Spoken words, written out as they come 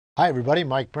Hi everybody,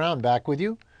 Mike Brown back with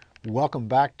you. Welcome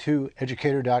back to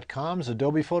Educator.com's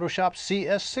Adobe Photoshop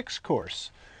CS6 course.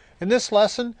 In this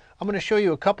lesson, I'm going to show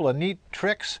you a couple of neat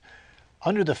tricks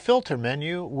under the filter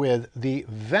menu with the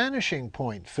vanishing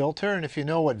point filter. And if you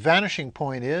know what vanishing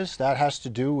point is, that has to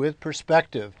do with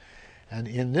perspective. And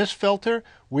in this filter,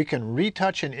 we can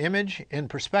retouch an image in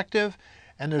perspective,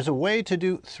 and there's a way to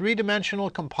do three-dimensional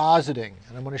compositing.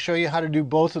 And I'm going to show you how to do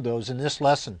both of those in this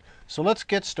lesson. So let's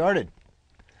get started.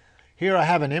 Here I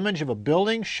have an image of a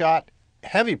building shot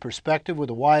heavy perspective with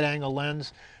a wide-angle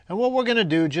lens. And what we're going to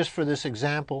do just for this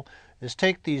example is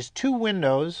take these two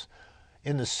windows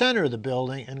in the center of the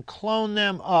building and clone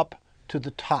them up to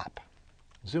the top.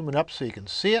 Zoom it up so you can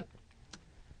see it.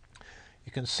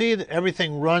 You can see that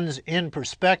everything runs in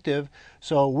perspective,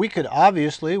 so we could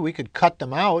cut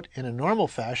them out in a normal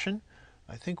fashion.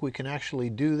 I think we can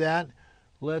actually do that.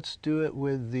 Let's do it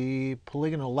with the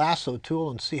polygonal lasso tool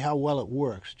and see how well it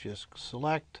works. Just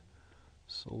select,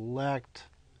 select,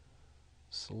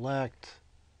 select,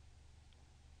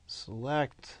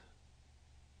 select,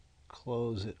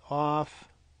 close it off,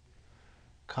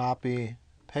 copy,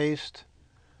 paste,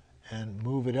 and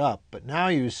move it up. But now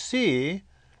you see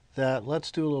that, let's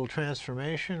do a little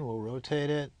transformation. We'll rotate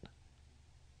it.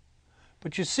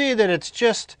 But you see that it's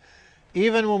just,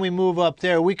 even when we move up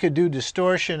there, we could do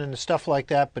distortion and stuff like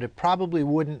that, but it probably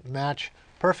wouldn't match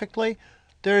perfectly.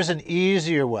 There's an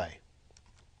easier way.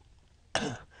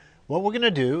 What we're going to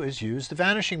do is use the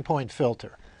vanishing point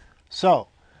filter. So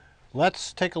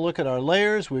let's take a look at our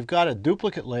layers. We've got a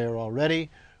duplicate layer already.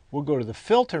 We'll go to the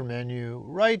filter menu,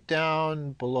 right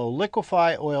down below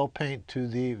liquify oil paint to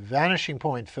the vanishing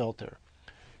point filter.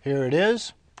 Here it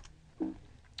is.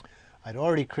 I'd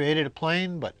already created a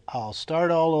plane, but I'll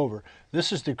start all over.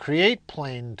 This is the Create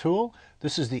Plane tool.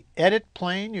 This is the Edit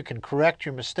Plane. You can correct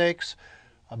your mistakes.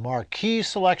 A Marquee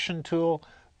Selection tool,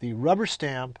 the Rubber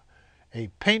Stamp,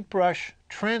 a Paintbrush,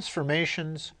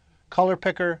 Transformations, Color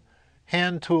Picker,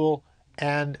 Hand tool,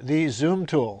 and the Zoom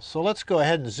tool. So let's go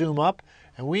ahead and zoom up,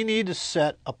 and we need to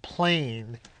set a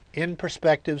plane in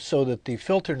perspective so that the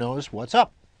filter knows what's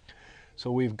up.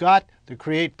 So we've got the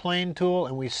Create Plane tool,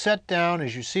 and we set down,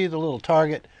 as you see the little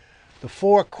target, the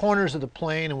four corners of the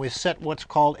plane, and we set what's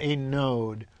called a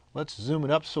node. Let's zoom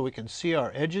it up so we can see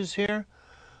our edges here.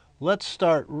 Let's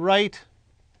start right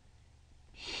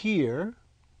here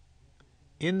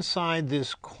inside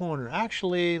this corner.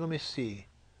 Actually, let me see.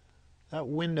 That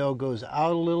window goes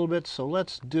out a little bit, so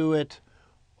let's do it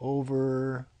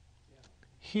over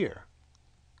here,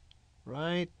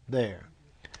 right there.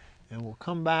 And we'll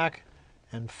come back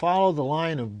and follow the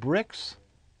line of bricks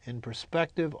in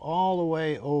perspective all the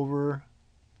way over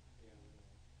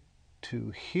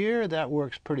to here. That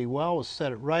works pretty well. We'll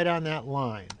set it right on that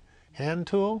line. Hand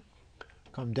tool,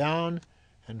 come down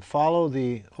and follow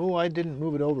the, oh, I didn't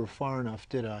move it over far enough,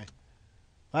 did I?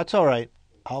 That's all right.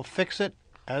 I'll fix it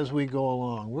as we go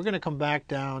along. We're going to come back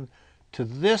down to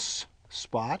this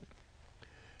spot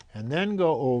and then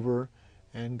go over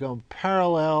and go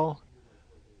parallel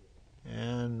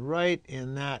and right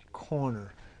in that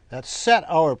corner. That's set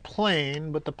our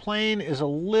plane, but the plane is a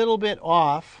little bit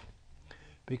off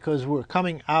because we're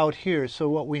coming out here. So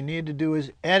what we need to do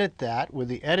is edit that with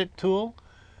the Edit tool.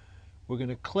 We're going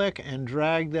to click and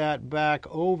drag that back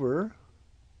over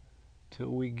till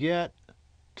we get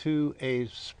to a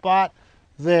spot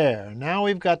there. Now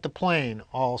we've got the plane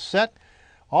all set.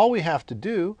 All we have to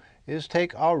do is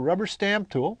take our Rubber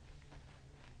Stamp tool,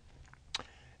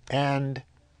 and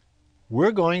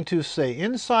we're going to say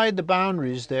inside the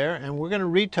boundaries there, and we're going to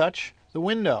retouch the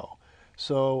window.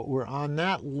 So we're on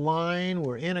that line,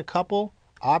 we're in a couple,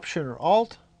 Option or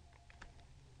Alt,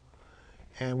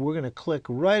 and we're going to click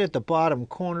right at the bottom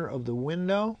corner of the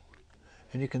window.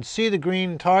 And you can see the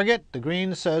green target. The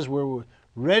green says we're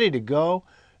ready to go,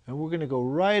 and we're going to go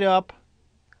right up.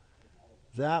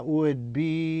 That would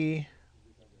be,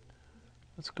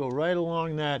 let's go right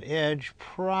along that edge,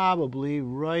 probably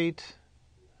right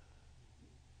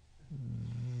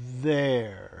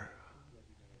there.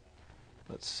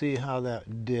 Let's see how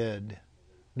that did.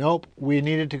 Nope, we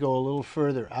needed to go a little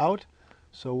further out.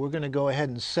 So we're going to go ahead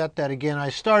and set that again. I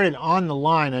started on the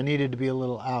line. I needed to be a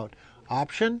little out.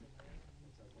 Option.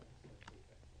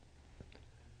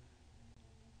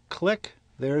 Click.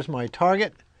 There's my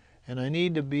target. And I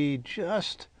need to be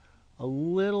just a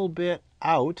little bit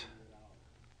out.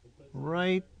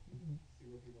 Right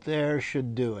there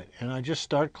should do it. And I just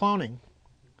start cloning.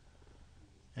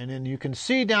 And then you can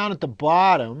see down at the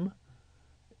bottom,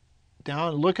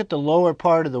 look at the lower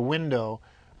part of the window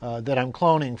that I'm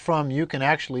cloning from. You can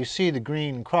actually see the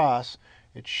green cross.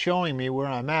 It's showing me where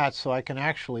I'm at, so I can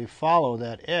actually follow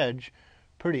that edge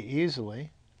pretty easily.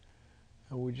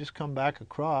 And we just come back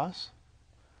across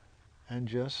and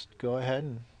just go ahead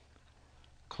and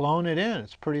clone it in.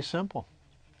 It's pretty simple.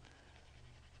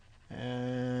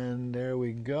 And there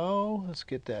we go. Let's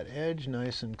get that edge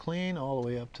nice and clean all the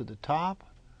way up to the top.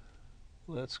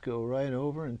 Let's go right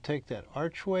over and take that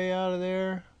archway out of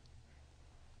there.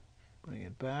 Bring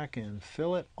it back and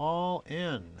fill it all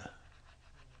in.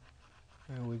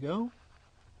 There we go.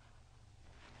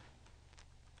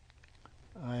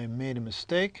 I made a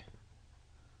mistake,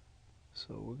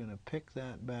 so we're going to pick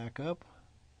that back up.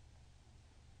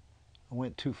 I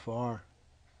went too far.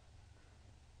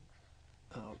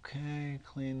 Okay,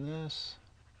 clean this.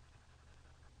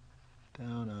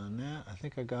 Down on that. I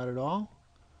think I got it all.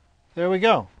 There we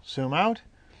go. Zoom out.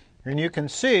 And you can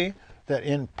see that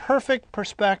in perfect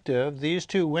perspective, these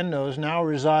two windows now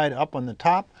reside up on the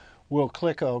top. We'll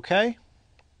click OK.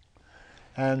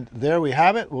 And there we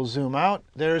have it. We'll zoom out.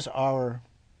 There's our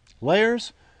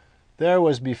layers. There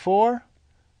was before.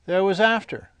 There was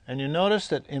after. And you notice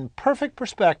that in perfect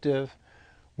perspective,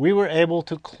 we were able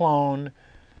to clone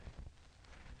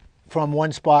from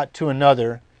one spot to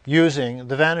another using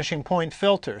the vanishing point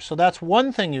filter. So that's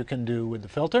one thing you can do with the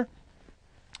filter.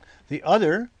 The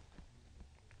other,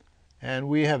 and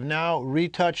we have now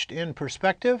retouched in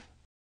perspective.